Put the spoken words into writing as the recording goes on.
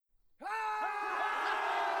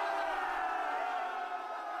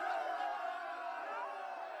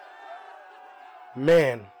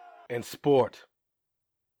Men in sport,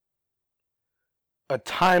 a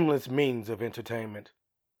timeless means of entertainment.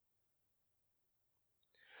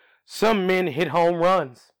 Some men hit home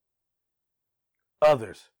runs,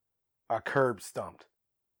 others are curb stomped.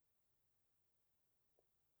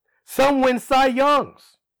 Some win Cy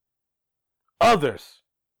Youngs, others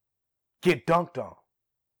get dunked on.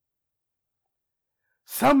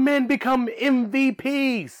 Some men become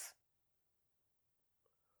MVPs,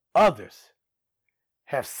 others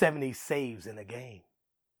have 70 saves in a game.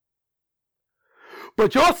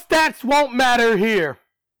 But your stats won't matter here.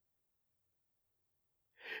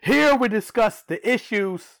 Here we discuss the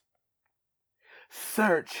issues,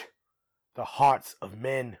 search the hearts of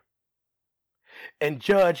men, and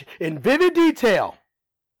judge in vivid detail.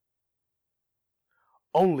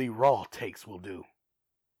 Only raw takes will do.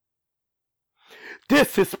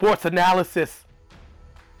 This is Sports Analysis.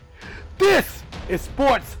 This is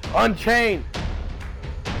Sports Unchained.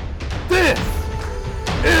 This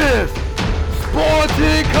is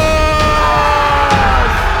Sporticus!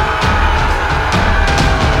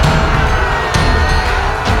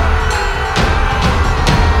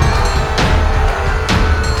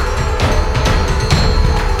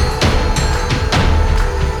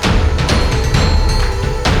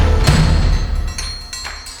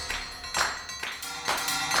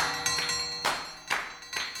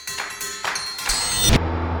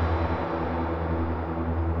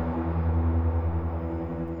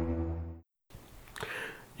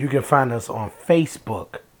 You can find us on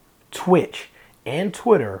Facebook, Twitch, and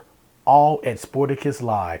Twitter, all at Sporticus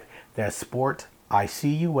Live. That's Sport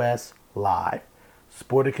ICUS Live.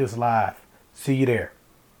 Sporticus Live. See you there.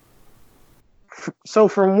 So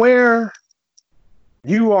from where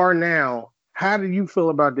you are now, how do you feel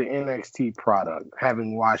about the NXT product,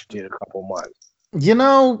 having watched it a couple months? You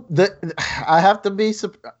know, I have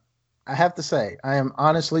to say, I am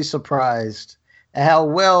honestly surprised at how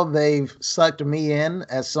well they've sucked me in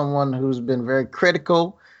as someone who's been very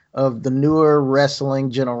critical of the newer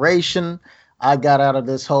wrestling generation. I got out of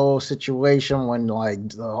this whole situation when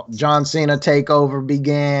the John Cena takeover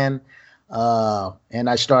began, and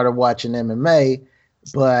I started watching MMA.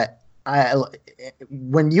 But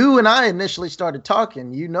when you and I initially started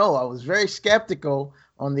talking, I was very skeptical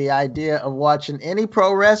on the idea of watching any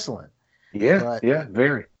pro wrestling. Yeah,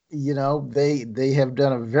 very. They have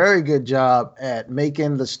done a very good job at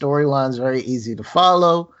making the storylines very easy to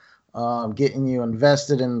follow, getting you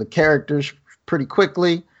invested in the characters pretty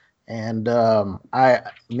quickly. And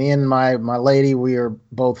me and my lady, we are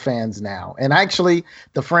both fans now. And actually,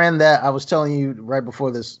 the friend that I was telling you right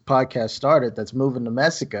before this podcast started that's moving to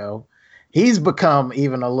Mexico, he's become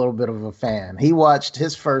even a little bit of a fan. He watched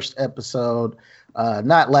his first episode,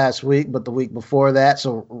 not last week, but the week before that.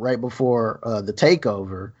 So right before the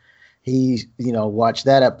takeover. He, watched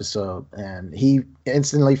that episode, and he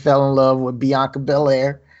instantly fell in love with Bianca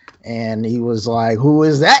Belair, and he was like, "Who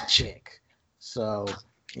is that chick?" So,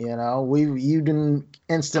 you didn't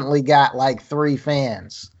instantly got like 3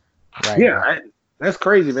 fans. Right? Yeah, that's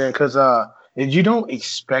crazy, man. Because you don't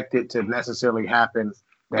expect it to necessarily happen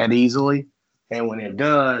that easily, and when it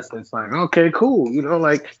does, it's like, okay, cool. Things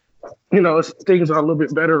are a little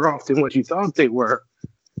bit better off than what you thought they were,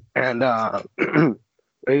 and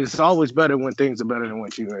it's always better when things are better than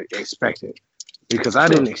what you expected. Because I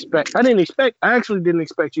actually didn't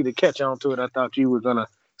expect you to catch on to it. I thought you were gonna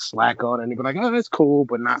slack on it and be like, "Oh, that's cool,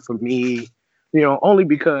 but not for me." Only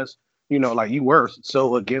because you were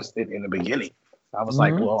so against it in the beginning. I was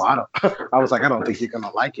like, well, I don't think you're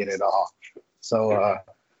gonna like it at all. So,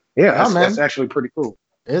 that's actually pretty cool.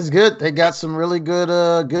 It's good. They got some really good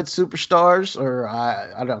superstars, or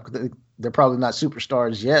I don't. They're probably not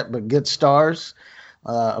superstars yet, but good stars.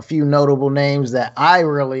 A few notable names that I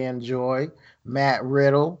really enjoy: Matt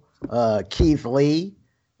Riddle, Keith Lee,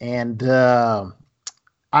 and I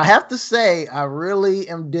have to say I really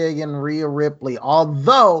am digging Rhea Ripley,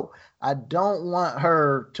 although I don't want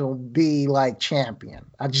her to be like champion.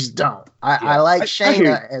 I just don't. I like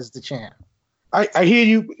Shayna as the champ. I hear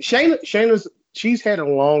you. Shayna's she's had a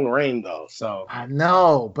long reign though, so I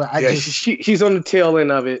know, but she's on the tail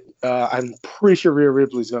end of it. I'm pretty sure Rhea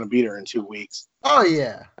Ripley's going to beat her in 2 weeks. Oh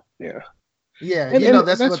yeah. And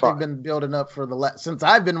that's what they've been building up for since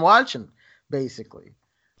I've been watching, basically.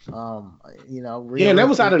 And that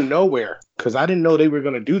was out of nowhere because I didn't know they were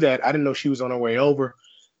going to do that. I didn't know she was on her way over.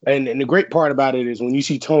 And the great part about it is when you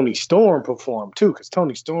see Toni Storm perform too, because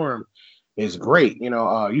Toni Storm is great. You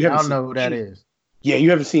haven't. I don't know who that is. Yeah, you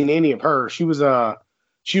haven't seen any of her. She was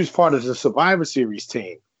part of the Survivor Series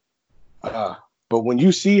team. But when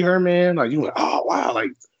you see her, man, like you like, oh wow, like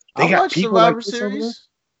they got people Survivor like Series.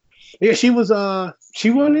 Yeah, she wasn't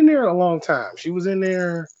in there a long time. She was in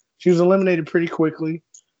there. She was eliminated pretty quickly.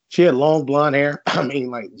 She had long blonde hair. I mean,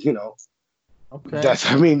 like, Okay.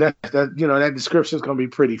 that description is gonna be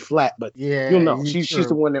pretty flat, but Yeah, you'll know. She's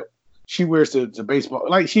the one that she wears the baseball.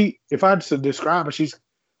 Like if I had to describe her, she's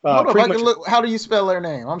Hold up, pretty I much can look. How do you spell her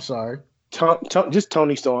name? I'm sorry. just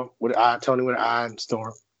Tony Storm with an I, Tony with an I and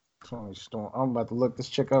Storm. Tony Storm. I'm about to look this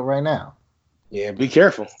chick up right now. Yeah, be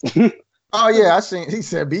careful. Oh yeah, I seen. He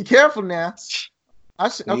said, "Be careful now." I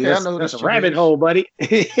see. Okay, Yeah, I know who that's this a chick rabbit is. hole, buddy.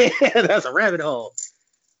 That's a rabbit hole.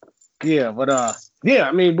 Yeah, but yeah,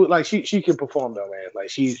 I mean, but like she can perform though, man. Like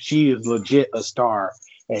she is legit a star,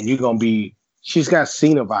 and you're gonna be. She's got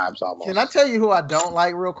Cena vibes almost. Can I tell you who I don't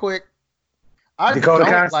like real quick? I Dakota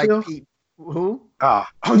don't Kai like still? Pete. Who? Oh,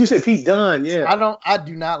 you said Pete Dunne, yeah. I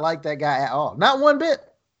do not like that guy at all. Not one bit.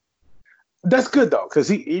 That's good though, because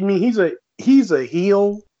he's a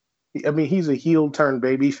heel. I mean, he's a heel turned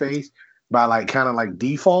baby face by like kind of like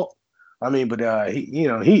default. I mean, but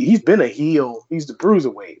he's been a heel. He's the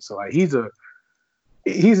bruiserweight, so like he's the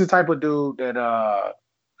type of dude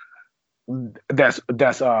that's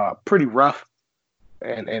pretty rough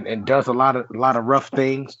and does a lot of rough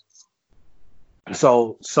things.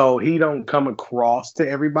 So he don't come across to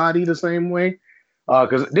everybody the same way.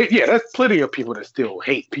 Because there's plenty of people that still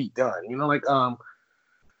hate Pete Dunne. Like one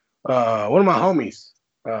of my homies.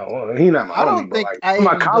 Well, he's not my homie, but like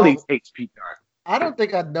my colleagues hates Pete Dunne. I don't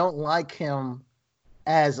think I don't like him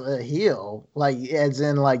as a heel, like as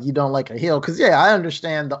in like you don't like a heel. Because I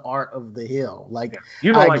understand the art of the heel. Like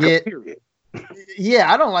you don't like him, period.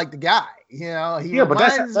 Yeah, I don't like the guy. But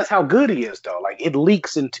that's how good he is though. Like it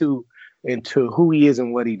leaks into who he is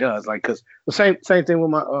and what he does. Like, cause the same thing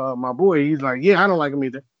with my boy. He's like, yeah, I don't like him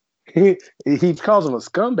either. He calls him a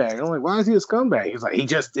scumbag. I'm like, why is he a scumbag? He's like, he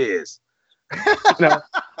just is.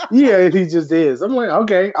 Yeah, he just is. I'm like,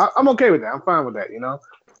 okay, I'm okay with that. I'm fine with that.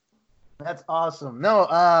 That's awesome. No,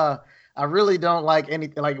 I really don't like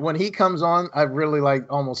anything. Like when he comes on, I really like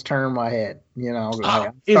almost turn my head.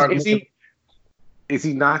 Is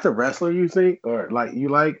he not the wrestler you think, or like you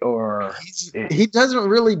like, or he doesn't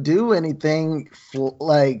really do anything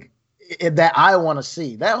like that I want to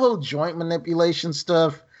see. That whole joint manipulation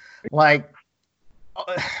stuff, like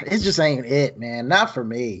it just ain't it, man. Not for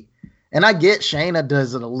me. And I get Shayna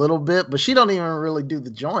does it a little bit, but she don't even really do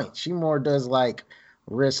the joint. She more does like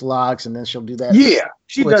wrist locks, and then she'll do that. Yeah,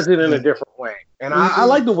 she does it in a different way, and I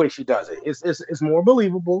like the way she does it. It's more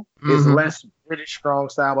believable. Mm-hmm. It's less British strong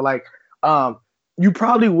style, but like you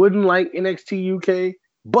probably wouldn't like NXT UK,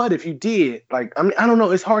 but if you did, like, I mean, I don't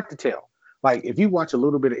know, it's hard to tell. Like, if you watch a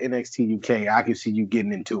little bit of NXT UK, I can see you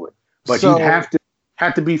getting into it, but you have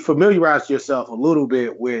to be familiarized yourself a little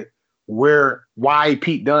bit with why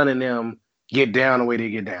Pete Dunne and them get down the way they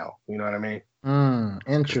get down. You know what I mean?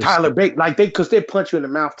 Interesting. Tyler Bate, like because they punch you in the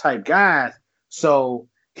mouth type guys, so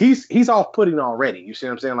he's off-putting already. You see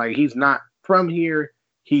what I'm saying? Like he's not from here.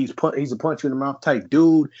 He's a punch you in the mouth type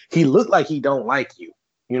dude. He looked like he don't like you.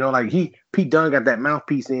 Like Pete Dunne got that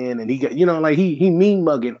mouthpiece in, and he got like he mean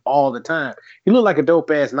mugging all the time. He looked like a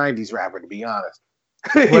dope ass '90s rapper, to be honest.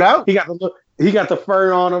 He got the look. He got the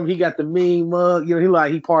fur on him. He got the mean mug.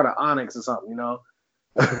 He part of Onyx or something. What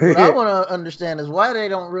I want to understand is why they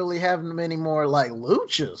don't really have many more like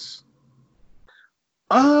luchas.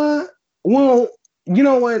 Well, you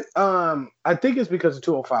know what? I think it's because of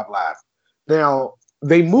 205 Live. Now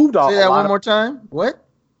they moved off. Say that one more time. What?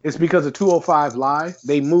 It's because of 205 Live.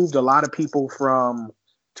 They moved a lot of people from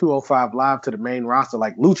 205 Live to the main roster,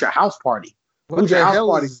 like Lucha House Party. What the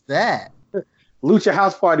hell is that? Lucha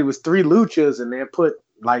House Party was 3 luchas, and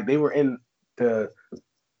they were in the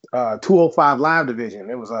 205 Live division.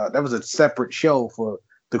 That was a separate show for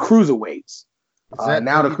the cruiserweights. Is that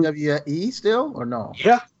now WWE still or no?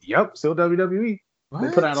 Yeah, yep, still WWE. What?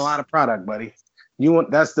 They put out a lot of product, buddy.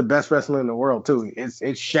 That's the best wrestler in the world too.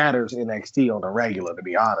 It shatters NXT on the regular, to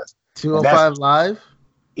be honest. 205 Live.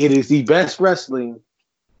 It is the best wrestling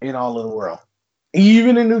in all of the world,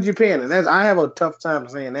 even in New Japan. And I have a tough time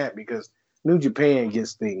saying that because New Japan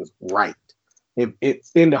gets things right. If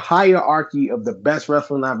it's in the hierarchy of the best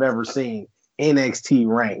wrestling I've ever seen, NXT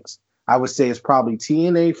ranks. I would say it's probably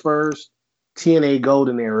TNA first, TNA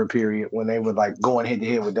Golden Era period when they were like going head to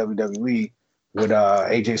head with WWE. With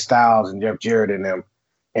AJ Styles and Jeff Jarrett and them.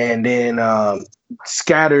 And then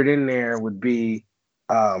scattered in there would be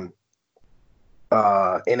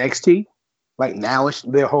NXT. Like nowish,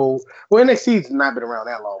 their whole... Well, NXT's not been around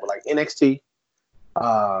that long, but like NXT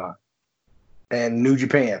and New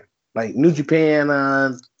Japan. Like New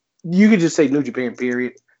Japan, you could just say New Japan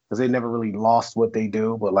period because they never really lost what they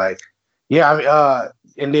do. But like, yeah, I mean,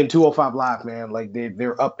 And then 205 Live, man, like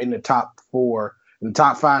they're up in the top 4, in the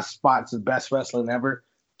top 5 spots of best wrestling ever.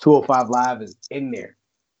 205 Live is in there.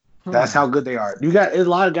 That's how good they are. You got a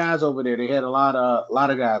lot of guys over there. They had a lot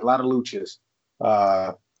of guys, a lot of luchas.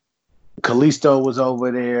 Kalisto was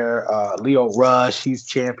over there. Leo Rush, he's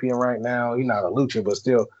champion right now. He's not a lucha, but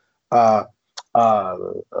still.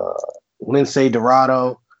 Lindsay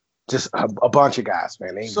Dorado, just a bunch of guys,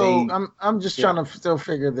 man. I'm just trying to still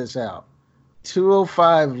figure this out.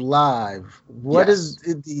 205 Live. What is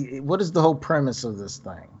the whole premise of this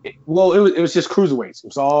thing? It was just cruiserweights. It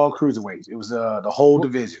was all cruiserweights. It was the whole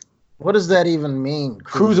division. What does that even mean?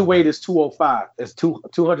 Cruiserweight is 205. It's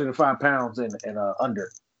 205 pounds and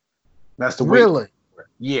under. That's the weight. Really?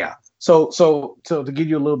 Yeah. So to give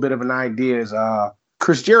you a little bit of an idea is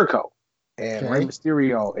Chris Jericho and Rey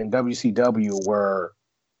Mysterio and WCW were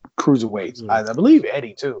cruiserweights. I believe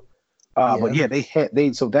Eddie too. But yeah,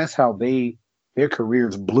 so that's how their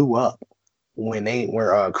careers blew up when they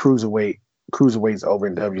were cruiserweights over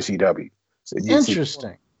in WCW. So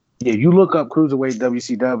interesting. You look up cruiserweight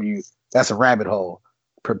WCW, that's a rabbit hole.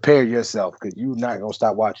 Prepare yourself because you're not gonna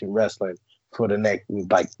stop watching wrestling for the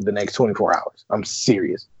next 24 hours. I'm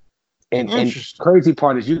serious. And crazy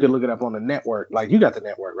part is you can look it up on the network. Like you got the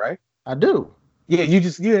network, right? I do. Yeah,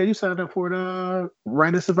 you signed up for it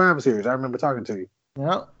right at Survivor Series. I remember talking to you.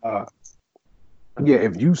 Yeah.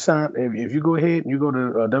 If you go ahead and you go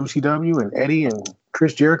to WCW and Eddie and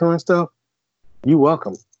Chris Jericho and stuff, you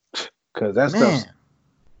welcome. Because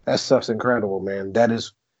that stuff's incredible, man. That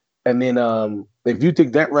is, and then if you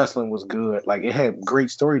think that wrestling was good, like it had great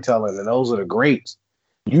storytelling, and those are the greats.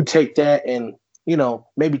 You take that and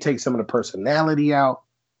maybe take some of the personality out,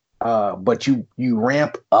 but you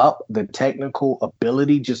ramp up the technical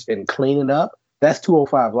ability just and clean it up. That's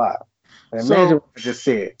 205 Live. And imagine what I just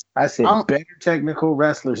said. I said better technical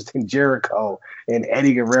wrestlers than Jericho and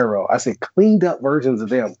Eddie Guerrero. I said cleaned up versions of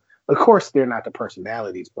them. Of course, they're not the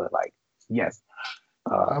personalities, but yes.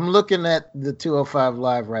 I'm looking at the 205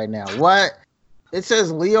 Live right now. What it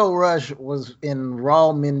says, Leo Rush was in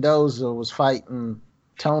Raul Mendoza was fighting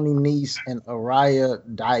Tony Nese and Araya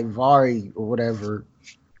Daivari or whatever.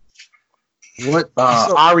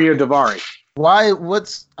 Aria Daivari. Why?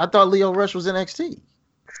 I thought Leo Rush was in NXT.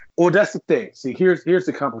 Well, that's the thing. See, here's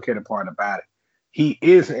the complicated part about it. He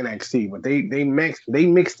is in NXT, but they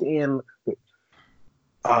mixed in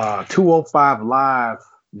 205 Live.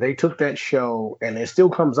 They took that show, and it still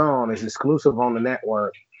comes on. It's exclusive on the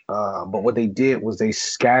network. But what they did was they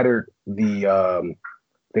scattered the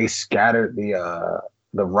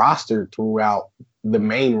roster throughout the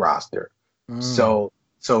main roster. So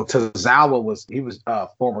Tozawa was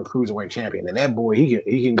former cruiserweight champion, and that boy he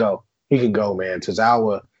can go, man.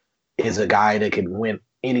 Tozawa is a guy that can win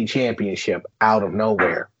any championship out of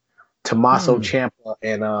nowhere. Tommaso Ciampa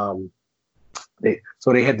and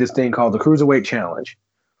they had this thing called the Cruiserweight Challenge,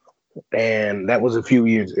 and that was a few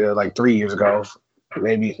years, like 3 years ago,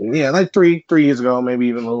 maybe like three years ago, maybe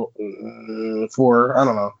even a little 4. I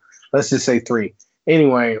don't know. Let's just say 3.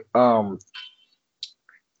 Anyway, when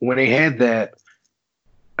they had that,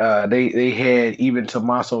 they had even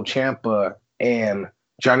Tommaso Ciampa and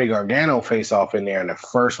Johnny Gargano face off in there in the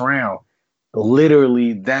first round.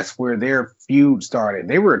 Literally, that's where their feud started.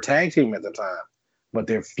 They were a tag team at the time, but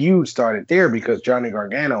their feud started there because Johnny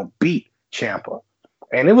Gargano beat Ciampa.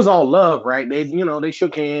 And it was all love, right? They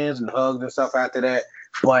shook hands and hugged and stuff after that.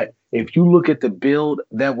 But if you look at the build,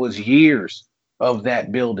 that was years of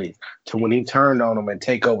that building to when he turned on them and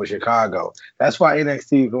take over Chicago. That's why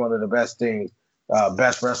NXT is one of the best things,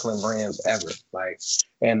 best wrestling brands ever.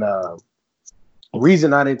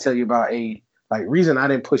 Reason I didn't tell you about reason I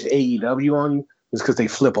didn't push AEW on you is because they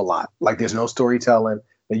flip a lot. Like there's no storytelling.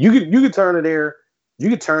 You can turn it there. You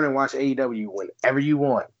can turn and watch AEW whenever you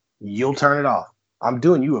want. You'll turn it off. I'm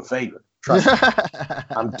doing you a favor. Trust me.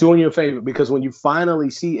 I'm doing you a favor because when you finally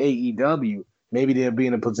see AEW, maybe they'll be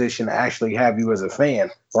in a position to actually have you as a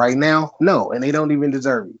fan. Right now, no, and they don't even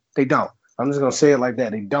deserve you. They don't. I'm just gonna say it like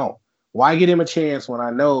that. They don't. Why give him a chance when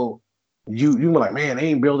I know you were like, man, they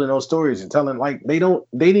ain't building those stories and telling they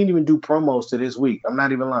didn't even do promos to this week. I'm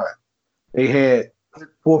not even lying. They had 4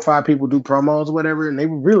 or 5 people do promos or whatever, and they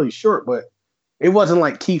were really short, but it wasn't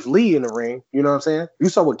like Keith Lee in the ring. You know what I'm saying? You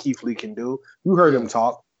saw what Keith Lee can do. You heard him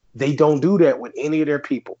talk. They don't do that with any of their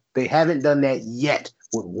people. They haven't done that yet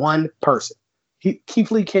with one person.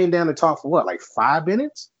 Keith Lee came down to talk for what, like 5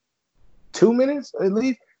 minutes? 2 minutes at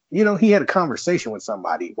least? He had a conversation with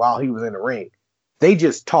somebody while he was in the ring. They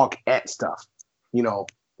just talk at stuff.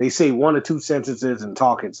 They say 1 or 2 sentences and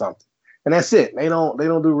talk at something. And that's it. They don't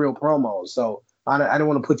do real promos. So I don't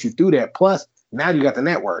want to put you through that. Plus, now you got the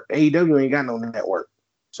network. AEW ain't got no network.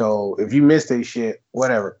 So if you miss they shit,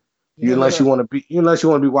 whatever. Unless you want to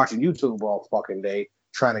be watching YouTube all fucking day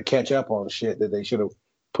trying to catch up on shit that they should have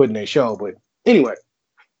put in their show. But anyway,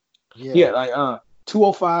 yeah, like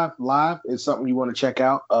 205 Live is something you want to check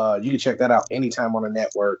out. You can check that out anytime on the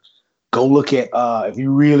network. Go look at if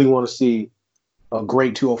you really want to see a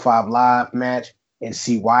great 205 Live match and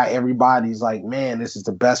see why everybody's like, man, this is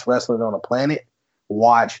the best wrestler on the planet.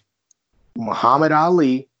 Watch Muhammad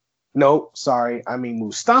Ali. No, sorry, I mean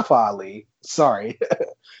Mustafa Ali. Sorry.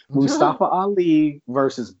 Mustafa Ali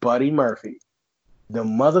versus Buddy Murphy. The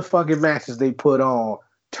motherfucking matches they put on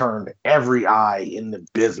turned every eye in the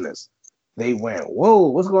business. They went, whoa,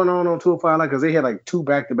 what's going on 205 Live? Because they had like 2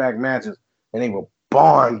 back-to-back matches, and they were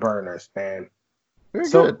barn burners, man. Very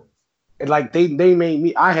good. Like they made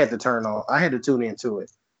me. I had to tune into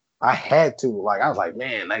it. I had to. Like I was like,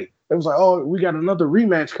 man, like it was like, oh, we got another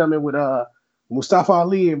rematch coming with Mustafa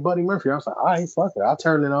Ali and Buddy Murphy. I was like, all right, fuck it, I'll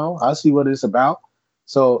turn it on. I'll see what it's about.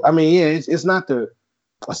 So I mean, yeah, it's not the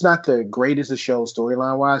greatest of shows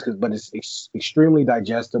storyline wise, but it's extremely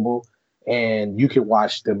digestible, and you can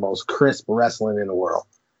watch the most crisp wrestling in the world.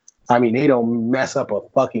 I mean, they don't mess up a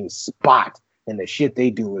fucking spot, and the shit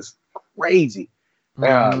they do is crazy.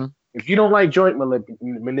 If you don't like joint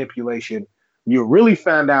manipulation, you'll really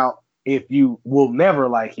find out if you will never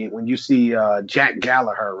like it when you see Jack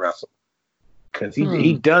Gallagher wrestle. Because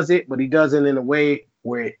he does it, but he does it in a way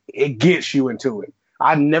where it gets you into it.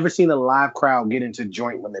 I've never seen a live crowd get into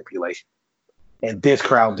joint manipulation. And this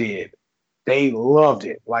crowd did. They loved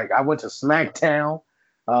it. Like, I went to SmackDown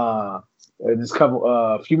a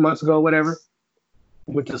few months ago, whatever.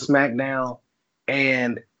 Went to SmackDown,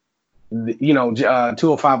 and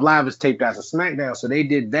 205 Live is taped out to SmackDown, so they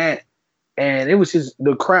did that, and it was just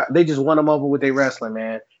the crowd. They just won them over with their wrestling,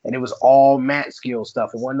 man, and it was all mat skill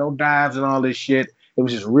stuff. It wasn't no dives and all this shit. It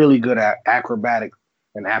was just really good at acrobatic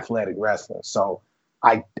and athletic wrestling. So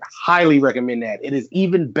I highly recommend that. It is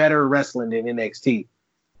even better wrestling than NXT.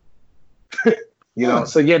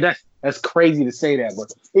 So yeah, that's crazy to say that,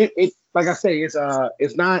 but it like I say, it's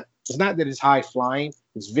not that it's high flying.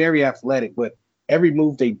 It's very athletic, but every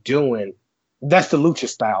move they doing, that's the lucha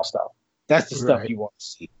style stuff. That's the stuff you want to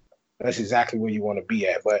see. That's exactly where you want to be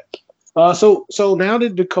at. But so now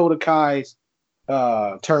that Dakota Kai's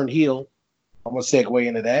turned heel, I'm gonna segue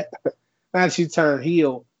into that. Now that she turned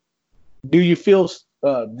heel, did you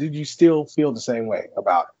still feel the same way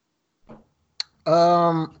about it?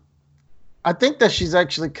 I think that she's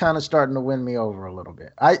actually kind of starting to win me over a little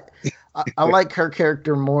bit. I like her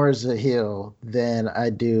character more as a heel than I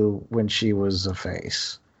do when she was a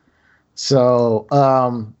face. So,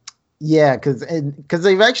 yeah, because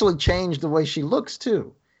they've actually changed the way she looks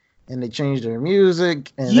too, and they changed her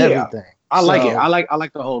music and everything. I like it. I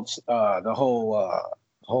like the whole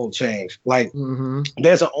change. Like,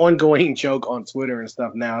 there's an ongoing joke on Twitter and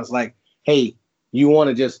stuff now. It's like, hey, if you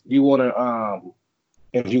want to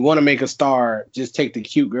make a star, just take the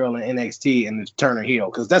cute girl in NXT and turn her heel,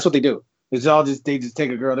 because that's what they do. It's all they just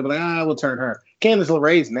take a girl. They'll be like, we'll turn her. Candice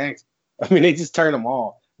LeRae's next. I mean, they just turn them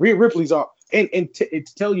all. Rhea Ripley's all, and to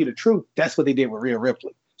tell you the truth, that's what they did with Rhea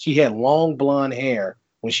Ripley. She had long blonde hair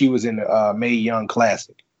when she was in the Mae Young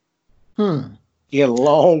Classic. She had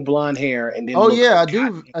long blonde hair, and then I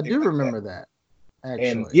do remember that.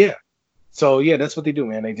 Actually, and so that's what they do,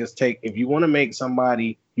 man. They just take, if you want to make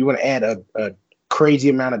somebody, you want to add a crazy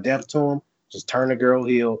amount of depth to them, just turn the girl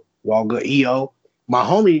heel. You all good. EO, my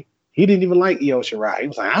homie, he didn't even like Io Shirai. He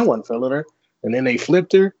was like, I wasn't feeling her. And then they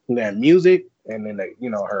flipped her, and that music, and then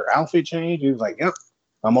her outfit changed. He was like, yep,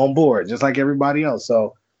 I'm on board, just like everybody else.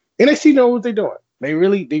 So NXT know what they're doing. They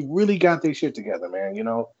really got their shit together, man.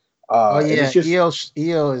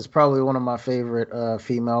 Io is probably one of my favorite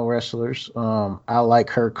female wrestlers. I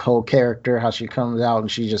like her whole character, how she comes out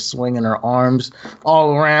and she's just swinging her arms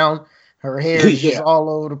all around. Her hair is just all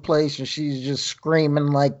over the place, and she's just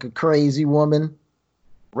screaming like a crazy woman.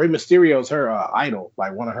 Rey Mysterio's her idol,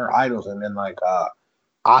 like one of her idols, and then like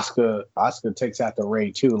Asuka takes after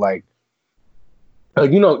Rey too. Like,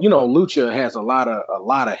 Lucha has a lot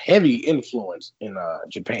of heavy influence in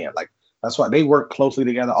Japan. Like, that's why they work closely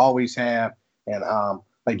together, always have. And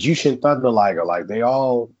like Jushin Thunder Liger, like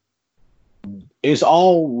it's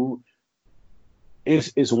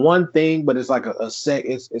one thing, but it's like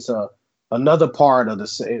it's another part of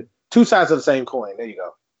two sides of the same coin. There you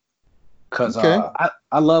go. Because I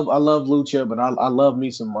love Lucha, but I love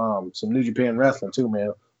me some New Japan wrestling too,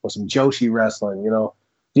 man, or some Joshi wrestling. You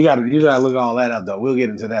gotta look all that up though. We'll get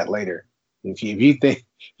into that later. If you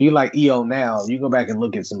like EO now, you go back and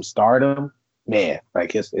look at some Stardom, man.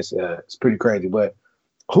 Like it's pretty crazy. But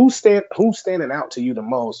Who's standing out to you the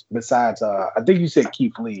most besides I think you said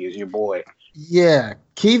Keith Lee is your boy. Yeah,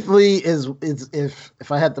 Keith Lee is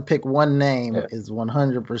if I had to pick one name, Yeah. is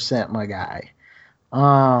 100% my guy.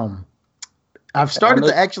 I've started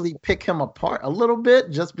to actually pick him apart a little bit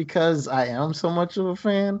just because I am so much of a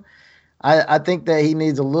fan. I think that he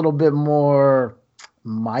needs a little bit more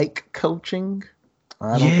mic coaching.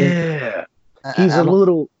 I don't think He's I a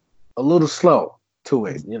don't, little slow to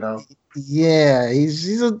it, you know. yeah,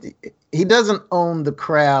 he doesn't own the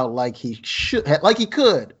crowd like he should, like he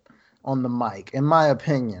could on the mic, in my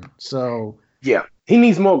opinion. So Yeah, he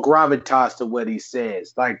needs more gravitas to what he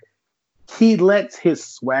says. Like he lets his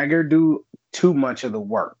swagger do too much of the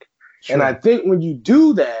work. sure. And I think when you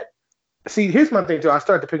do that, see, here's my thing too. I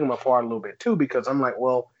start to pick him apart a little bit too because I'm like,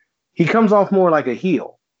 well, he comes off more like a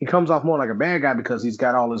heel. He comes off more like a bad guy because he's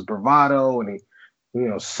got all his bravado and he,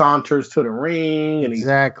 saunters to the ring and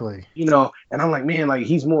Exactly. and I'm like, man, like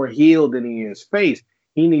he's more heel than he is face.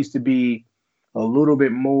 He needs to be a little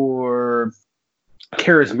bit more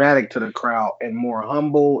charismatic to the crowd and more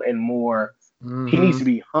humble and more. Mm-hmm. He needs to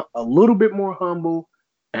be a little bit more humble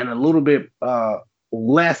and a little bit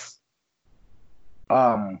less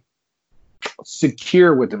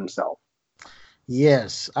secure with himself.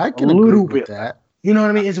 Yes, I can agree with that. You know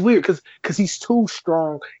what I mean? It's weird because he's too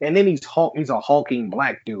strong, and then he's a hulking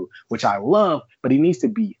black dude, which I love, but he needs to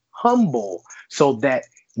be humble so that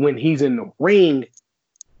when he's in the ring,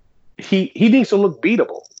 he needs to look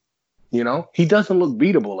beatable. You know, he doesn't look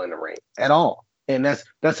beatable in the ring at all, and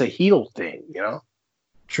that's a heel thing. You know,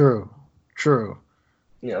 True.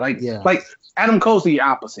 Like Adam Cole's the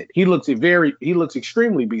opposite. He looks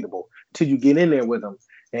extremely beatable till you get in there with him,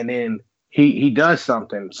 and then he does some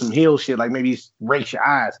heel shit, like maybe he rakes your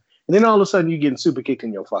eyes, and then all of a sudden you're getting super kicked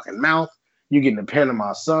in your fucking mouth. You're getting the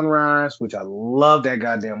Panama Sunrise, which I love that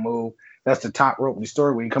goddamn move. That's the top rope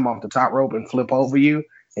destroyer where you come off the top rope and flip over you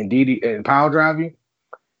and power drive you.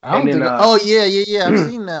 Yeah, I've seen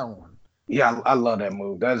that one. Yeah, I love that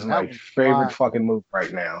move. That is my favorite fucking move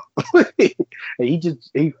right now.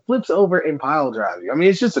 he flips over and pile drives you. I mean,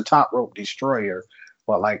 it's just a top rope destroyer,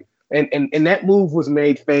 but like, and that move was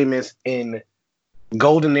made famous in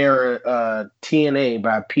Golden Era TNA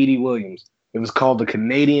by Petey Williams. It was called the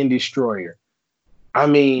Canadian Destroyer. I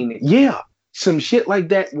mean, yeah, some shit like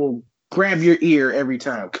that will grab your ear every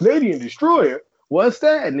time. Canadian Destroyer, what's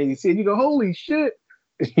that? And then you see it, you go, holy shit,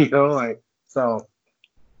 like so.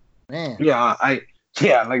 Man, yeah, like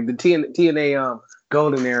the TNA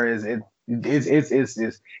Golden Era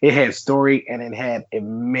it had story and it had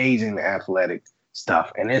amazing athletic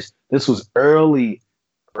stuff, and this was early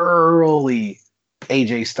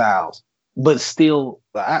AJ Styles, but still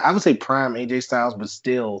I would say prime AJ Styles, but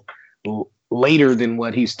still later than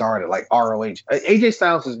what he started, like ROH. AJ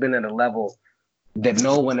Styles has been at a level that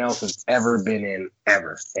no one else has ever been in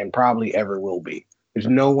ever, and probably ever will be. There's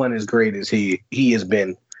no one as great as he has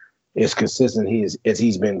been. As consistent as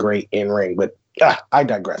he's been great in ring, but I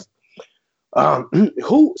digress.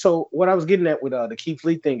 So what I was getting at with the Keith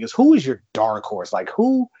Lee thing is, who is your dark horse? Like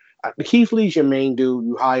Keith Lee's your main dude,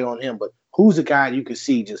 you high on him, but who's the guy you can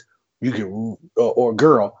see or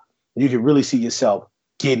girl you can really see yourself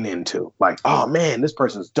getting into? Like, oh man, this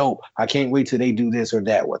person's dope. I can't wait till they do this or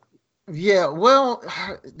that with them. Yeah, well,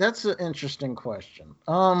 that's an interesting question.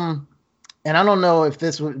 And I don't know if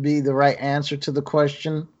this would be the right answer to the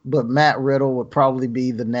question, but Matt Riddle would probably be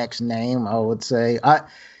the next name, I would say.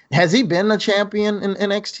 Has he been a champion in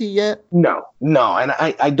NXT yet? No. And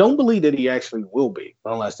I don't believe that he actually will be,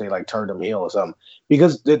 unless they like turned him heel or something.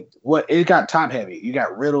 Because it got top heavy. You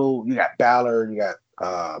got Riddle, you got Balor, you got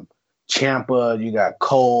Ciampa, you got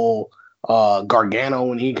Cole, Gargano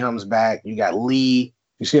when he comes back, you got Lee.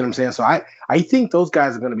 You see what I'm saying? So I think those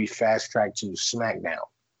guys are going to be fast-tracked to SmackDown.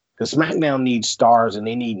 Because SmackDown needs stars and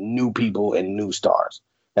they need new people and new stars.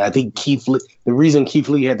 And I think the reason Keith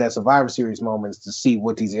Lee had that Survivor Series moment is to see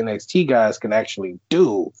what these NXT guys can actually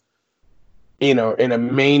do, in a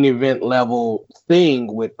main event level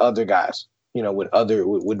thing with other guys,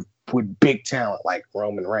 with big talent like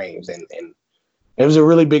Roman Reigns. And it was a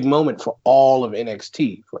really big moment for all of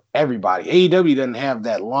NXT, for everybody. AEW doesn't have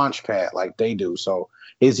that launch pad like they do. So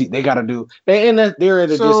they got to do, and they're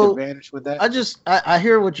at a disadvantage with that. I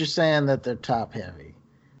hear what you're saying, that they're top heavy,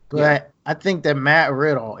 but yeah. I think that Matt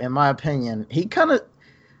Riddle, in my opinion,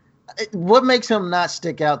 what makes him not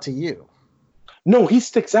stick out to you? No, he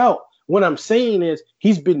sticks out. What I'm saying is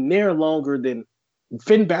he's been there longer than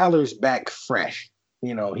Finn Balor's back fresh.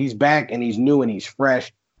 He's back and he's new and he's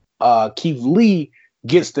fresh. Keith Lee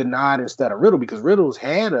gets the nod instead of Riddle because Riddle's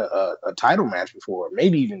had a title match before,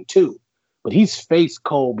 maybe even two. But he's faced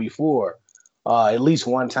Cole before. at least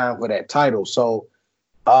one time for that title. So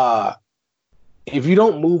if you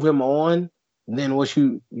don't move him on, then what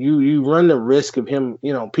you run the risk of him,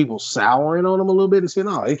 people souring on him a little bit and saying,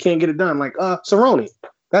 "Oh, he can't get it done." Like Cerrone.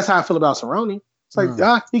 That's how I feel about Cerrone. It's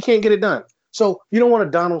like he can't get it done. So you don't want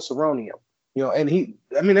to Donald Cerrone him,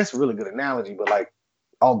 and that's a really good analogy, but like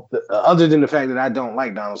other than the fact that I don't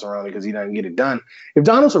like Donald Cerrone because he doesn't get it done. If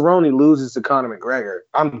Donald Cerrone loses to Conor McGregor,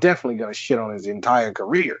 I'm definitely gonna shit on his entire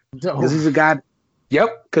career because he's a guy.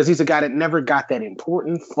 Yep, because he's a guy that never got that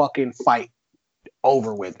important fucking fight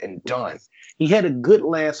over with and done. He had a good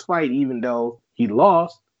last fight, even though he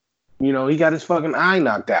lost. He got his fucking eye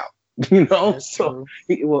knocked out. That's so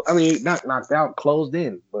not knocked out, closed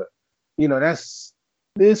in, but that's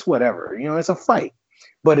whatever. It's a fight.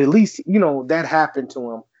 But at least, that happened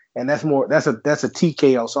to him, and that's a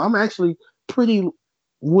TKO. So I'm actually pretty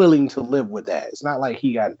willing to live with that. It's not like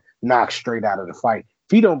he got knocked straight out of the fight.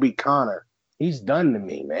 If he don't beat Conor, he's done to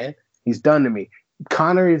me, man. He's done to me.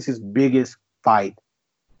 Conor is his biggest fight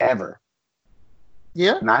ever.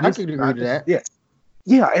 Yeah, I could agree to that. Yeah.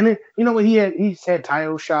 Yeah, and then he's had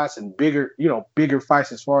title shots and bigger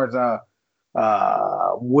fights as far as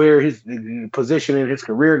where his position in his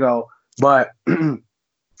career go. But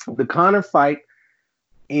the Conor fight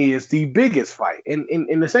is the biggest fight.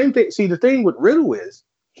 And the same thing, see, the thing with Riddle is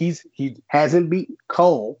he hasn't beaten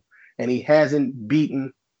Cole and he hasn't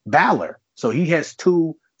beaten Balor. So he has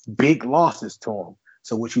two big losses to him.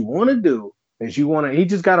 So what you want to do is he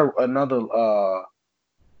just got another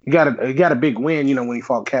he got a big win, when he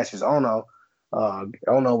fought Cassius Ohno.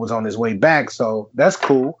 Ohno was on his way back, so that's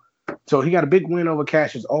cool. So he got a big win over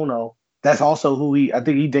Cassius Ohno. That's also who I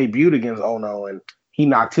think he debuted against Ohno, and he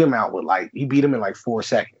knocked him out he beat him in like 4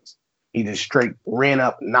 seconds. He just straight ran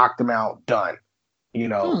up, knocked him out, done.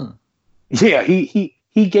 Yeah, he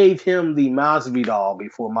gave him the Masvidal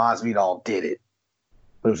before Masvidal did it,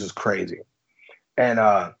 which is crazy. And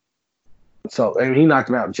and he knocked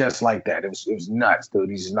him out just like that. It was nuts, dude.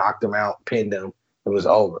 He just knocked him out, pinned him. It was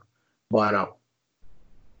over. But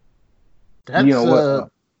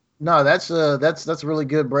that's a really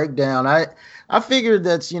good breakdown. I figured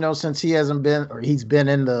that since he hasn't been, or he's been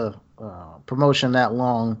in the promotion that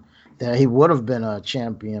long, that he would have been a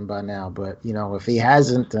champion by now. But if he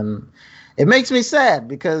hasn't, then it makes me sad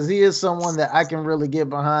because he is someone that I can really get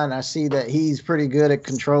behind. I see that he's pretty good at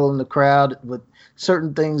controlling the crowd with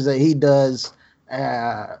certain things that he does.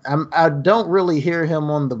 I don't really hear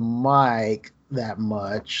him on the mic that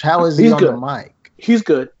much. How is he on the mic? He's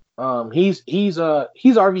good. He's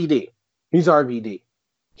RVD. He's RVD.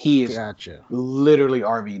 He is literally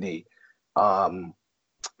RVD.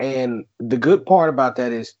 And the good part about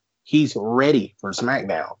that is he's ready for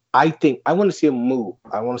SmackDown. I want to see him move.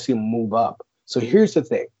 I want to see him move up. So here's the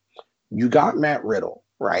thing. You got Matt Riddle,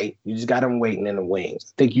 right? You just got him waiting in the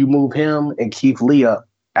wings. I think you move him and Keith Lee up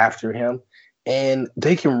after him, and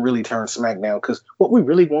they can really turn SmackDown, because what we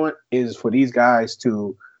really want is for these guys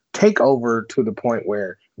to take over to the point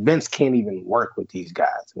where Vince can't even work with these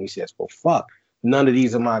guys. And he says, well, fuck, none of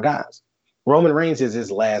these are my guys. Roman Reigns is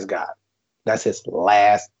his last guy. That's his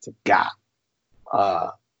last guy.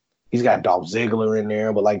 He's got Dolph Ziggler in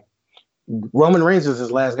there, but like Roman Reigns is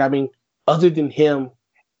his last guy. I mean, other than him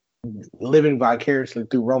living vicariously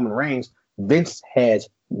through Roman Reigns, Vince has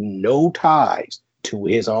no ties to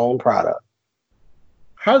his own product.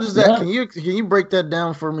 How does that? Yeah. Can you break that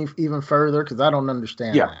down for me even further? Because I don't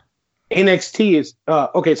understand that. NXT is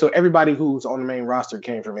okay. So everybody who's on the main roster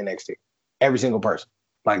came from NXT. Every single person.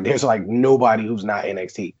 Like there's like nobody who's not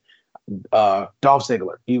NXT. Dolph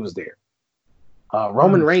Ziggler, he was there.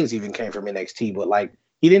 Roman Reigns even came from NXT, but like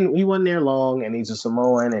he wasn't there long, and he's a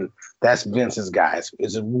Samoan, and that's Vince's guy.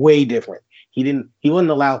 It's way different. He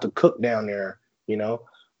wasn't allowed to cook down there,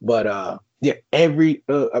 But every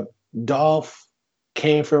Dolph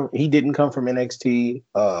he didn't come from NXT.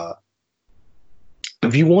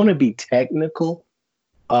 If you want to be technical,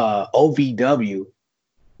 OVW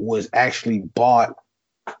was actually bought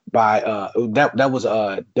by that was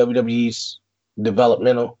WWE's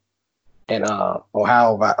developmental and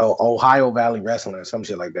Ohio Valley Wrestling or some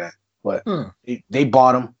shit like that. But they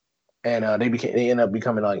bought them, and they ended up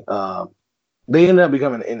becoming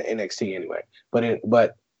in NXT anyway.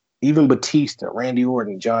 But even Batista, Randy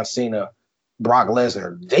Orton, John Cena, Brock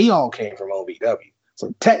Lesnar, they all came from OVW.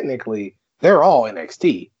 So technically, they're all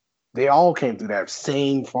NXT. They all came through that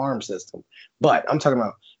same farm system. But I'm talking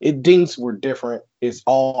about things were different. It's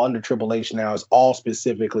all under Triple H now. It's all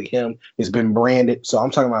specifically him. It's been branded. So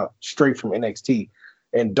I'm talking about straight from NXT.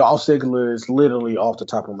 And Dolph Ziggler is literally off the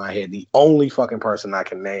top of my head the only fucking person I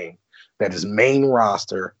can name that is main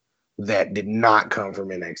roster that did not come from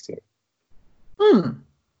NXT.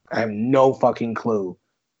 I have no fucking clue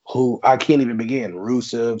who. I can't even begin.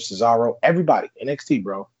 Rusev, Cesaro, everybody. NXT,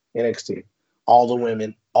 bro. NXT. All the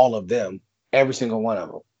women, all of them, every single one of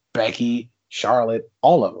them. Becky, Charlotte,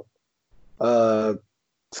 all of them.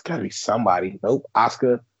 It's gotta be somebody. Nope.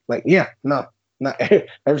 Asuka. Like, yeah, no. Not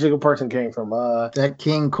every single person came from that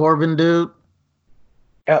King Corbin dude.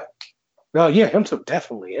 No, yeah, him too.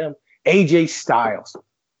 Definitely him. AJ Styles.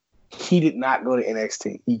 He did not go to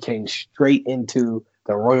NXT. He came straight into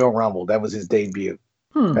the Royal Rumble. That was his debut.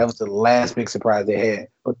 That was the last big surprise they had.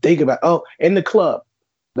 But think about in the club,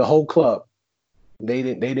 the whole club, they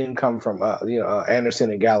didn't come from Anderson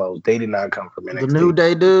and Gallows. They did not come from NXT. The New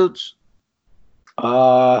Day dudes.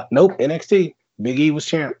 Nope. NXT. Big E was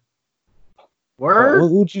champ. Word.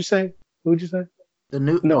 Who'd you say? The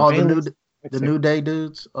New Day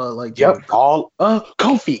dudes. Yep. All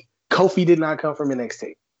Kofi. Kofi did not come from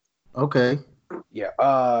NXT. Okay.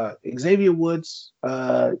 Yeah. Xavier Woods.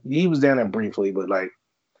 He was down there briefly, but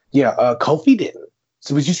Kofi didn't.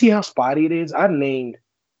 So did you see how spotty it is? I named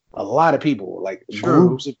a lot of people, like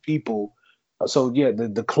groups of people. So yeah,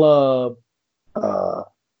 the club,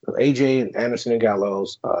 AJ and Anderson and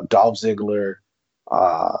Gallows, Dolph Ziggler,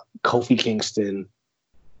 Kofi Kingston.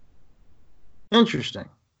 Interesting.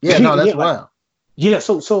 Yeah, no, that's wild. Yeah,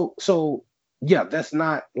 so yeah, that's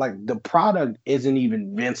not like the product isn't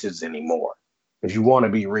even Vince's anymore. If you want to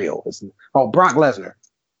be real, Brock Lesnar.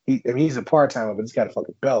 He's a part timer, but he's got a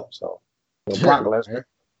fucking belt. So Brock Lesnar.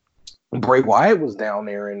 Bray Wyatt was down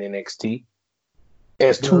there in NXT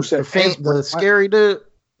as the scary dude.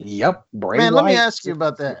 Yep, Bray Wyatt. Let me ask you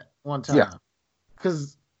about that one time. Yeah,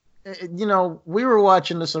 because we were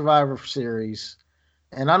watching the Survivor Series.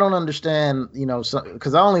 And I don't understand,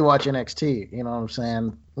 because I only watch NXT, you know what I'm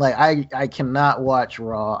saying? Like, I cannot watch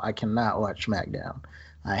Raw. I cannot watch SmackDown.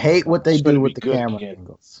 I hate what they do with the camera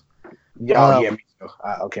angles. Yeah, me too.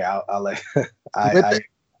 Okay, I'll let that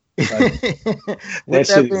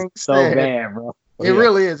shit is so bad, bro. It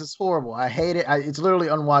really is. It's horrible. I hate it. It's literally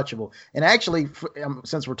unwatchable. And actually,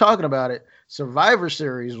 since we're talking about it, Survivor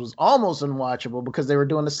Series was almost unwatchable because they were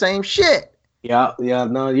doing the same shit. Yeah,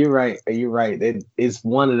 no, you're right. It's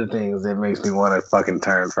one of the things that makes me want to fucking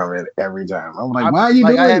turn from it every time. I'm like, why are you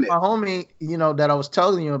doing I had it? my homie, that I was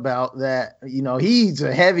telling you about that, he's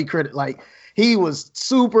a heavy critic. Like, he was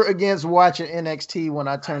super against watching NXT when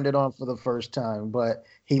I turned it on for the first time, but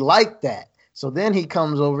he liked that. So then he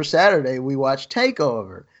comes over Saturday, we watch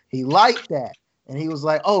TakeOver. He liked that. And he was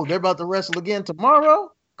like, oh, they're about to wrestle again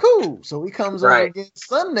tomorrow? Cool. So he comes over again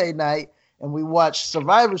Sunday night, and we watch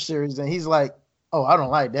Survivor Series, and he's like, oh, I don't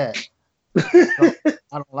like that. I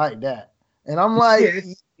don't like that. And I'm like,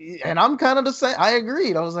 and I'm kind of the same. I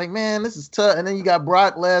agreed. I was like, man, this is tough. And then you got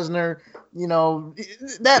Brock Lesnar,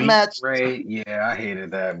 that match. Right. Yeah, I hated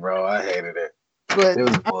that, bro. I hated it. But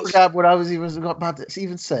I forgot what I was even about to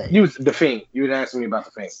even say. The Fiend. You were asking me about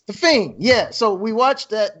the Fiend. The Fiend, yeah. So we watched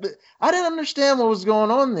that. But I didn't understand what was going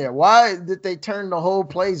on there. Why did they turn the whole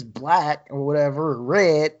place black or whatever, or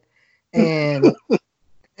red? And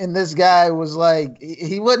and this guy was like,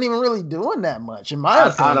 he wasn't even really doing that much, in my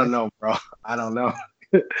opinion. I don't know, bro. I don't know.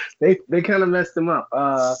 they kind of messed him up.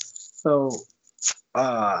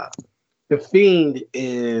 The Fiend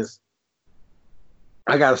is.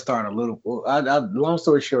 I got to start a little. Long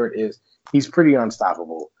story short is he's pretty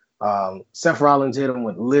unstoppable. Seth Rollins hit him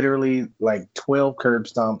with literally like 12 curb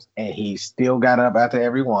stomps, and he still got up after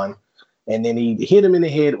every one. And then he hit him in the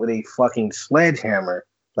head with a fucking sledgehammer,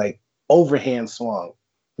 like overhand swung,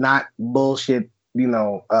 not bullshit.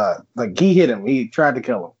 Like he hit him. He tried to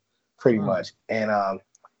kill him, pretty much. And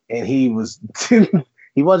he was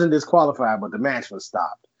he wasn't disqualified, but the match was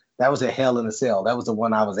stopped. That was a Hell in a Cell. That was the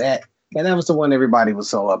one I was at. And that was the one everybody was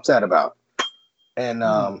so upset about. And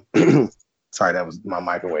sorry, that was my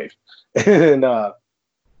microwave. And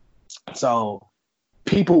so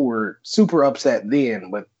people were super upset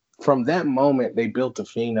then, but from that moment they built the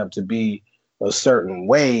Fiend up to be a certain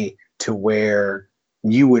way to where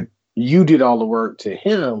you did all the work to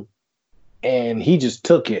him and he just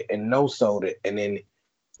took it and no-sold it, and then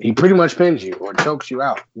he pretty much pins you or chokes you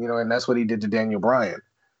out, and that's what he did to Daniel Bryan.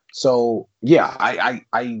 So yeah,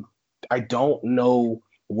 I don't know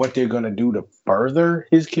what they're gonna do to further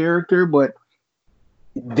his character, but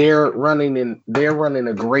they're running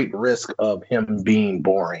a great risk of him being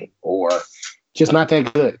boring or just not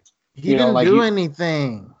that good. He didn't do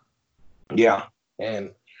anything. Yeah,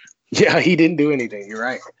 and yeah, he didn't do anything. You're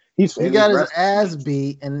right. He got his ass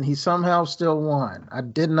beat, and he somehow still won. I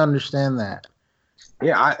didn't understand that.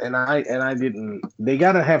 Yeah, I didn't. They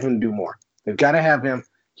gotta have him do more. They've got to have him.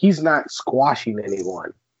 He's not squashing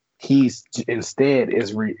anyone. He's instead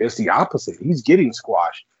it's the opposite. He's getting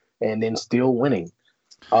squashed and then still winning.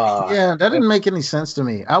 Yeah, that didn't make any sense to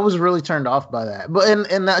me. I was really turned off by that. But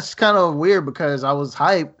and that's kind of weird because I was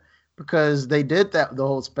hyped because they did the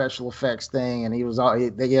whole special effects thing, and they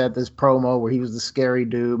had this promo where he was the scary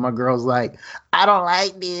dude. My girl's like, I don't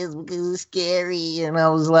like this because it's scary, and I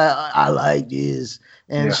was like, I like this,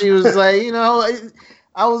 and she was like,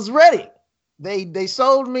 I was ready. They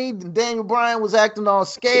sold me. Daniel Bryan was acting all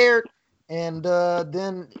scared, and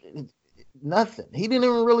then nothing. He didn't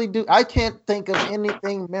even really do. I can't think of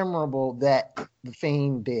anything memorable that the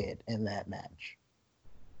Fiend did in that match.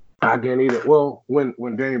 I can't either. Well, when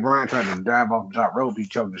Daniel Bryan tried to dive off the top rope, he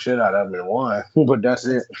choked the shit out of him and won. But that's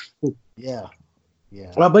it. Yeah.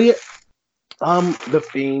 But yeah, the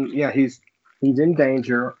Fiend, yeah, he's in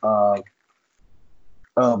danger of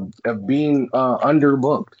being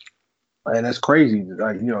underbooked, and that's crazy.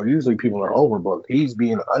 Like, usually people are overbooked. He's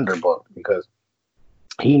being underbooked because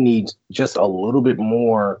he needs just a little bit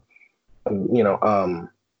more,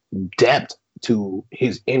 depth to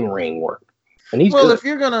his in-ring work. And he's good. if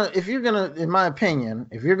you're gonna, in my opinion,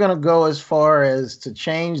 if you're gonna go as far as to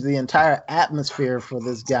change the entire atmosphere for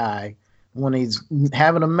this guy when he's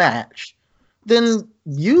having a match, then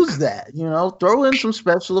use that. Throw in some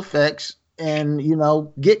special effects and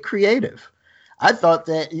get creative. I thought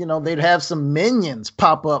that they'd have some minions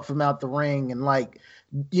pop up from out the ring and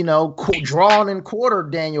drawn and quarter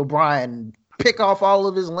Daniel Bryan, pick off all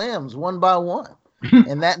of his limbs one by one,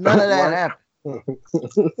 and that none of that happened.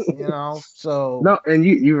 So no, and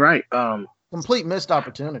you're right. Complete missed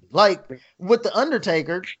opportunity. Like with the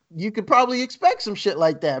Undertaker, you could probably expect some shit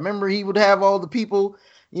like that. Remember, he would have all the people,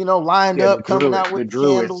 lined up, coming out with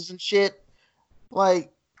candles and shit.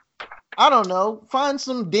 Like, I don't know, find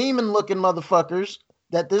some demon-looking motherfuckers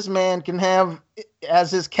that this man can have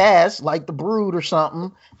as his cast, like the Brood or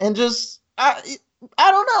something, and just I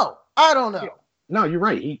don't know. Yeah. No, you're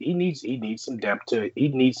right. He needs some depth to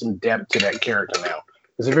that character now.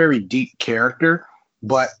 It's a very deep character,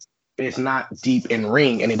 but it's not deep in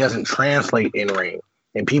ring, and it doesn't translate in ring.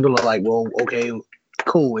 And people are like, well, okay,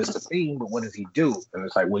 cool, it's the thing, but what does he do? And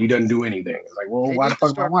it's like, well, he doesn't do anything. It's like, well, why the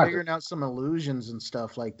fuck am I watching? Figuring out some illusions and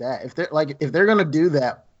stuff like that. If they're gonna do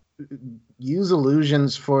that, use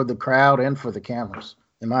illusions for the crowd and for the cameras,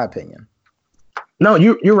 in my opinion. No,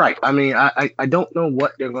 you're right. I mean, I don't know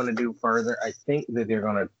what they're going to do further. I think that they're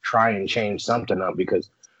going to try and change something up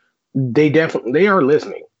because they are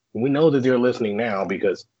listening. We know that they're listening now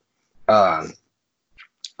because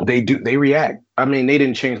they react. I mean, they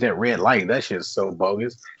didn't change that red light. That shit's so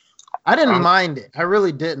bogus. I didn't mind it. I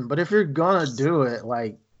really didn't. But if you're gonna do it,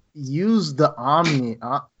 like, use the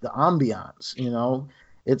ambiance.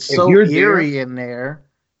 It's so eerie in there.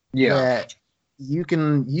 Yeah. That you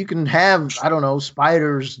can have, I don't know,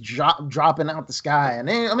 spiders dropping out the sky, and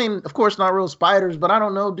I mean, of course, not real spiders, but I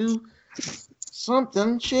don't know, do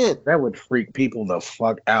something. Shit, that would freak people the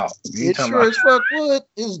fuck out. It sure as fuck would.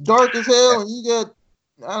 It's dark as hell, and you got.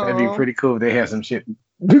 That'd be pretty cool if they had some shit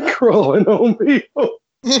crawling on people.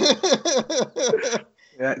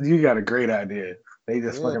 Yeah, you got a great idea. They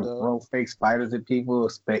just fucking throw fake spiders at people,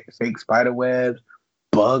 fake spider webs,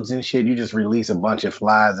 bugs and shit. You just release a bunch of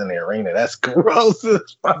flies in the arena. That's gross.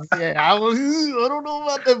 Yeah, I don't know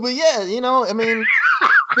about that, but yeah, I mean,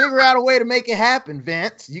 figure out a way to make it happen,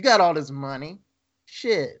 Vince. You got all this money.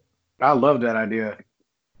 Shit. I love that idea.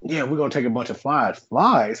 Yeah, we're gonna take a bunch of flies.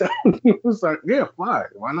 Flies? It's like, yeah, flies.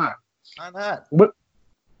 Why not? Why not? But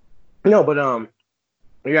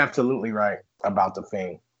you're absolutely right about the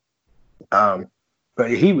Fiend. But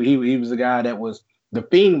he was the guy that was, the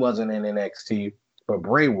Fiend wasn't in NXT, but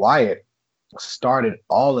Bray Wyatt started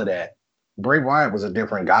all of that. Bray Wyatt was a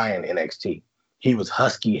different guy in NXT. He was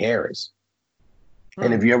Husky Harris.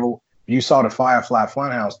 And if you saw the Firefly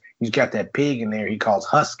Funhouse, he's got that pig in there he calls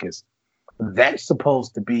Huskus. That's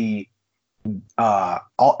supposed to be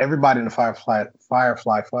everybody in the Firefly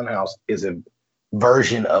Funhouse is a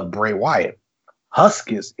version of Bray Wyatt.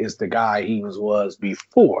 Huskus is the guy he was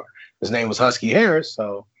before. His name was Husky Harris,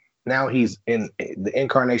 so now he's in the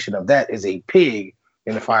incarnation of that is a pig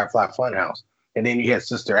in the Firefly Funhouse. And then you had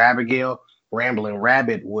Sister Abigail. Rambling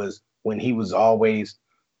Rabbit was when he was always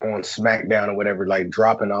on SmackDown or whatever, like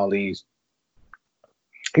dropping all these.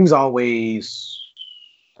 He was always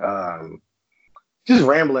just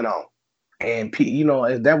rambling on. And,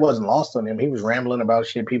 that wasn't lost on him. He was rambling about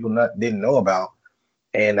shit people didn't know about.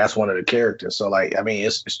 And that's one of the characters. So, like, I mean,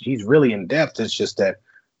 he's really in depth. It's just that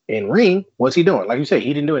in ring, what's he doing? Like you said,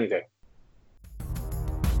 he didn't do anything.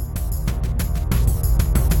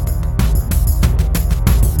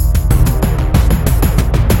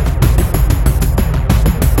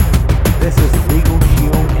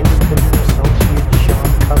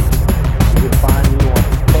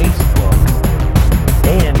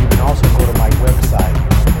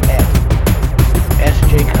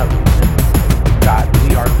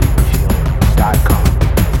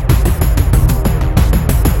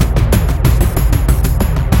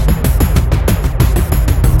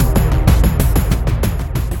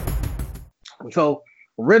 So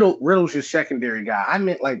Riddle's your secondary guy. I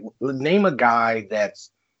meant like name a guy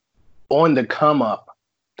that's on the come up,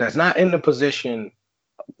 that's not in the position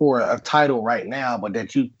for a title right now, but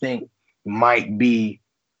that you think might be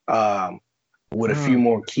with a few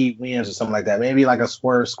more key wins or something like that. Maybe like a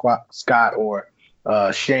Swerve Scott or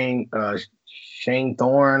Shane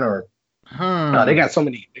Thorne or they got so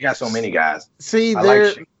many guys. See, I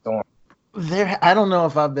like Shane Thorne. I don't know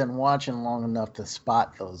if I've been watching long enough to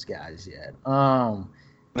spot those guys yet.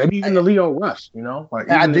 Maybe even the Leo Rush, you know?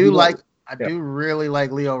 I do really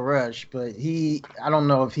like Leo Rush, but I don't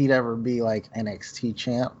know if he'd ever be like NXT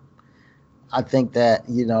champ. I think that,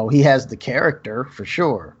 you know, he has the character for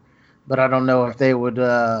sure, but I don't know if they would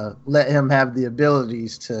let him have the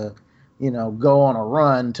abilities to, you know, go on a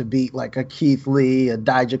run to beat like a Keith Lee, a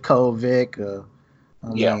Dijakovic,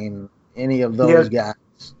 mean, any of those guys.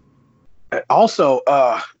 Also,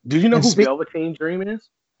 do you know who Velveteen Dream is?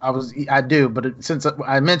 I do, but since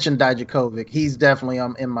I mentioned Dijakovic, he's definitely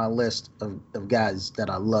in my list of guys that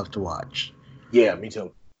I love to watch. Yeah, me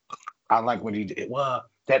too. I like what he did. Well,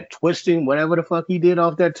 that twisting, whatever the fuck he did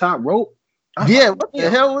off that top rope. What the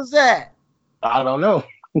hell was that? I don't know,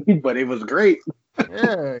 but it was great.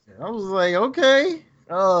 Yeah, I was like, okay.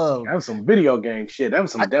 Oh, that was some video game shit. That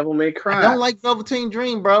was some Devil May Cry. I don't like Velveteen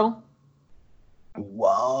Dream, bro.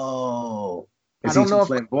 Whoa! Is he too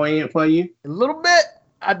flamboyant for you? A little bit.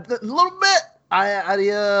 I don't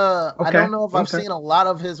know if I've seen a lot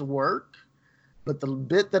of his work, but the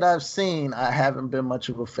bit that I've seen, I haven't been much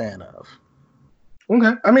of a fan of.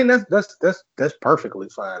 Okay, I mean that's perfectly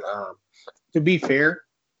fine. To be fair,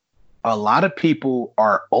 a lot of people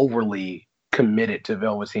are overly committed to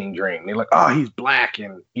Velveteen Dream. They're like, oh, he's black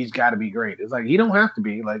and he's got to be great. It's like, he don't have to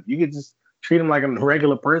be. Like, you could just treat him like a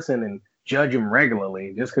regular person and judge him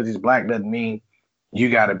regularly. Just because he's black doesn't mean you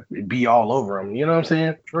got to be all over him. You know what I'm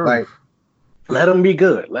saying? True. Like, let him be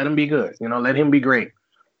good. Let him be good. You know, let him be great.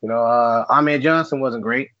 You know, Ahmed Johnson wasn't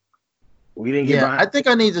great. We didn't get behind. I think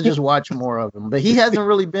I need to just watch more of him, but he hasn't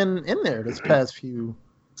really been in there this past few.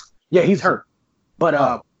 Yeah, he's hurt.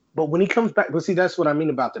 But when he comes back, see, that's what I mean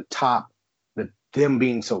about them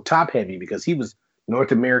being so top heavy, because he was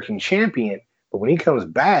North American champion. But when he comes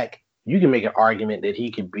back, you can make an argument that he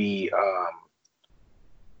could be,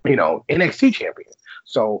 NXT champion.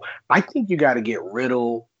 So I think you got to get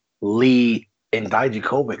Riddle, Lee, and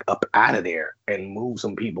Dijakovic up out of there and move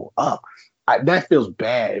some people up. That feels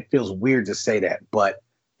bad. It feels weird to say that, but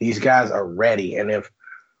these guys are ready. And if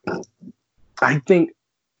I think,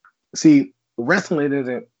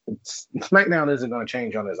 wrestling SmackDown isn't going to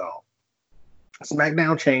change on its own.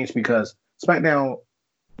 SmackDown changed because SmackDown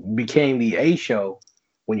became the A show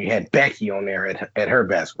when you had Becky on there at her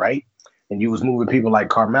best, right? And you was moving people like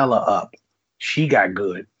Carmella up. She got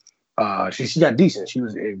good. She got decent. She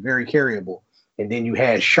was very carryable. And then you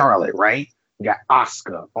had Charlotte, right? You got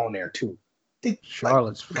Asuka on there too.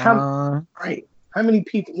 Charlotte's fine. Right. How many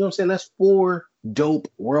people, you know what I'm saying? That's 4 dope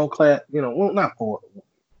world class, well, not 4.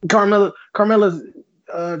 Carmella's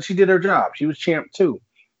she did her job. She was champ too.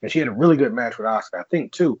 And she had a really good match with Asuka, I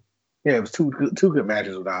think, too. Yeah, it was two good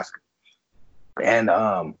matches with Asuka.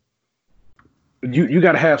 And you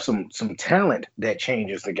got to have some talent that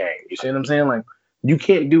changes the game. You see what I'm saying? Like, you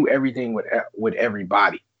can't do everything with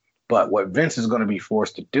everybody. But what Vince is going to be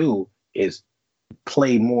forced to do is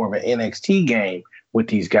play more of an NXT game with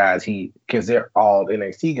these guys. Because they're all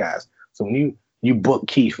NXT guys. So when you book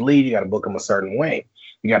Keith Lee, you got to book him a certain way.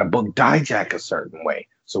 You got to book Dijak a certain way.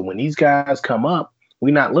 So when these guys come up,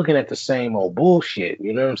 we're not looking at the same old bullshit.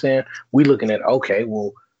 You know what I'm saying? We're looking at, okay,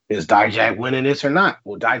 well, is Dijak winning this or not?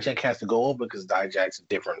 Well, Dijak has to go over because Dijak's a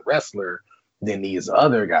different wrestler than these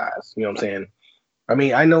other guys. You know what I'm saying? I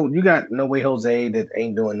mean, I know you got No Way Jose that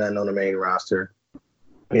ain't doing nothing on the main roster.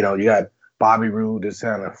 You know, you got Bobby Roode that's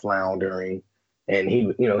kind of floundering, and he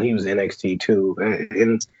was NXT too.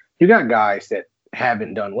 And you got guys that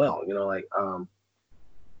haven't done well.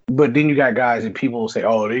 But then you got guys that people will say,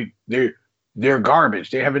 oh, they're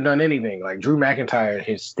garbage. They haven't done anything. Like Drew McIntyre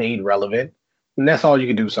has stayed relevant. And that's all you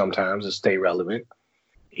can do sometimes is stay relevant.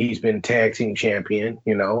 He's been tag team champion,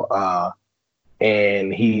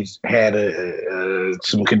 and he's had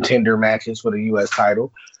some contender matches for the U.S.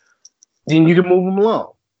 title. Then you can move him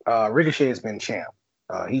along. Ricochet has been champ.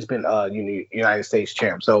 He's been United States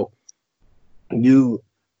champ. So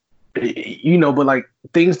but like,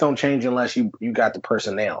 things don't change unless you got the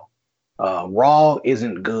personnel. Raw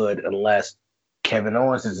isn't good unless Kevin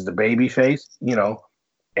Owens is the baby face,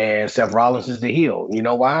 and Seth Rollins is the heel. You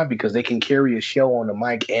know why? Because they can carry a show on the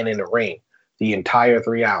mic and in the ring the entire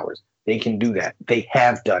 3 hours. They can do that. They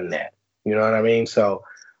have done that. You know what I mean? So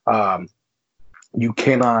you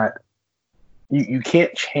cannot you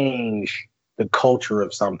can't change the culture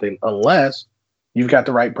of something unless you've got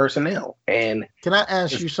the right personnel. And can I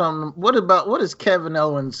ask you something? What is Kevin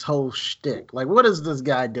Owens' whole shtick? Like, what is this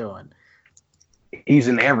guy doing? He's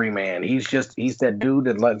an everyman. He's that dude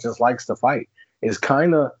that just likes to fight. It's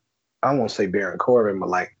kind of, I won't say Baron Corbin, but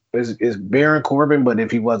like it's Baron Corbin, but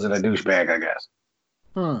if he wasn't a douchebag, I guess.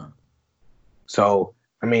 So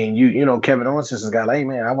I mean, you know, Kevin Owens is a guy like, hey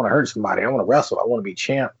man, I want to hurt somebody. I want to wrestle. I want to be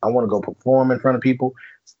champ. I want to go perform in front of people.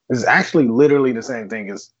 It's actually literally the same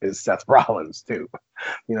thing as Seth Rollins too.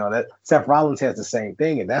 You know, that Seth Rollins has the same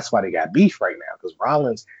thing, and that's why they got beef right now, because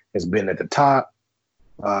Rollins has been at the top.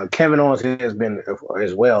 Kevin Owens has been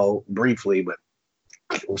as well briefly, but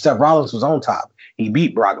Seth Rollins was on top. He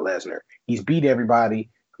beat Brock Lesnar. He's beat everybody.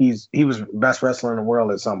 He was best wrestler in the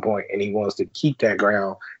world at some point, and he wants to keep that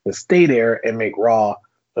ground and stay there and make Raw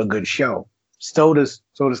a good show. So does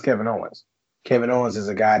Kevin Owens. Kevin Owens is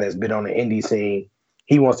a guy that's been on the indie scene.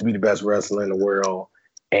 He wants to be the best wrestler in the world,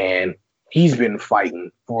 and he's been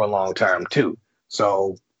fighting for a long time too.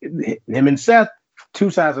 So him and Seth, two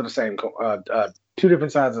different sides of the same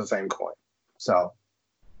coin. So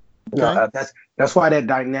that's why that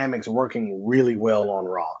dynamic's working really well on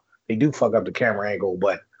Raw. They do fuck up the camera angle,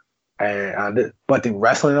 but the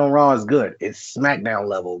wrestling on Raw is good. It's SmackDown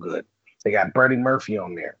level good. They got Buddy Murphy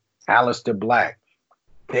on there, Aleister Black.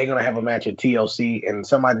 They're gonna have a match at TLC, and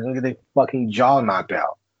somebody's gonna get their fucking jaw knocked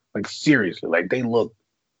out. Like seriously, like they look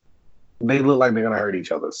like they're gonna hurt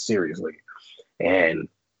each other seriously. And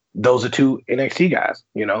those are two NXT guys,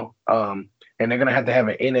 you know. And they're gonna have to have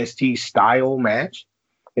an NXT style match.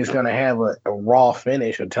 It's gonna have a Raw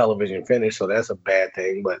finish, a television finish, so that's a bad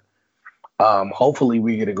thing. But hopefully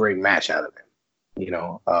we get a great match out of it. You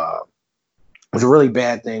know, it's a really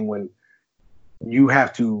bad thing when you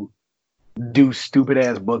have to do stupid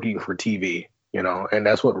ass booking for TV, you know, and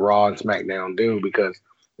that's what Raw and SmackDown do, because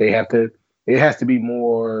it has to be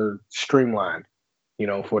more streamlined, you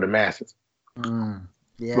know, for the masses.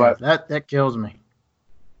 Yeah, but that kills me.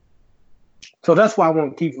 So that's why I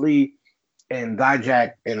want Keith Lee and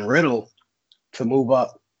Dijak and Riddle to move over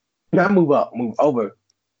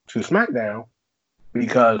to SmackDown,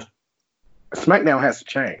 because SmackDown has to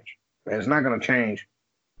change, and it's not going to change.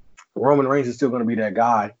 Roman Reigns is still going to be that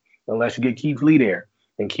guy unless you get Keith Lee there,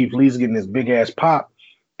 and Keith Lee's getting this big ass pop,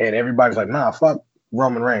 and everybody's like, nah, fuck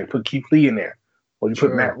Roman Reigns, put Keith Lee in there, or you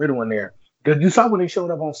put Matt Riddle in there. Because you saw when they showed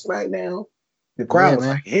up on SmackDown, the crowd was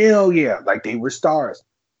like, hell yeah, like they were stars.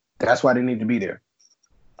 That's why they need to be there.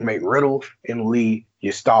 Make Riddle and Lee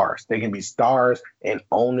your stars. They can be stars and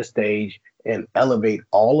own the stage and elevate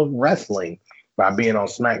all of wrestling by being on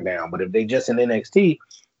SmackDown. But if they just in NXT,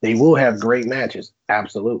 they will have great matches,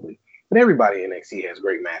 absolutely. But everybody in NXT has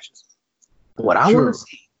great matches. What I want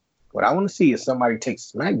to see is somebody take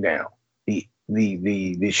SmackDown,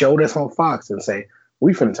 the show that's on Fox, and say,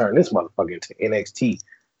 we finna turn this motherfucker into NXT.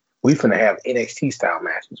 We finna have NXT style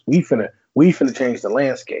matches. We finna change the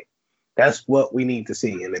landscape. That's what we need to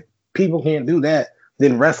see. And if people can't do that,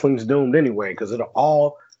 then wrestling's doomed anyway, because it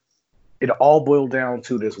all boil down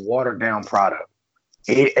to this watered down product.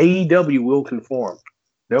 AEW will conform.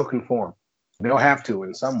 They'll conform. They'll have to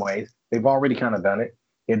in some ways. They've already kind of done it.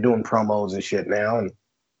 They're doing promos and shit now, and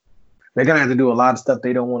they're gonna have to do a lot of stuff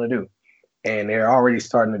they don't want to do, and they're already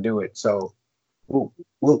starting to do it. So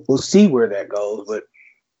we'll see where that goes. But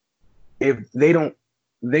if they don't,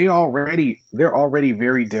 they're already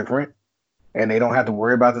very different, and they don't have to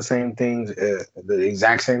worry about the same things, the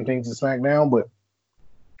exact same things as SmackDown. But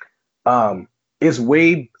it's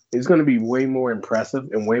going to be way more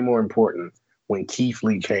impressive and way more important when Keith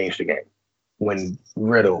Lee changed the game, when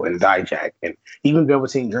Riddle and Dijak and even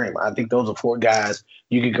Velveteen Dream. I think those are four guys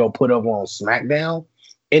you could go put up on SmackDown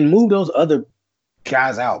and move those other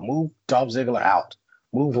guys out. Move Dolph Ziggler out.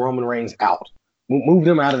 Move Roman Reigns out. Move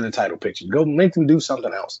them out of the title picture. Go make them do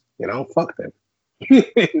something else. You know, fuck them.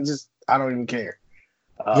 I don't even care.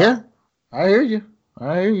 Yeah, I hear you.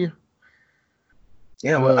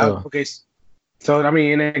 Yeah, well, okay. So I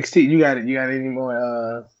mean, NXT. You got any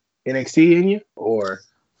more NXT in you, or?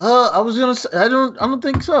 I was gonna say I don't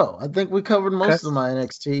think so. I think we covered most of my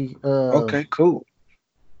NXT. Okay, cool.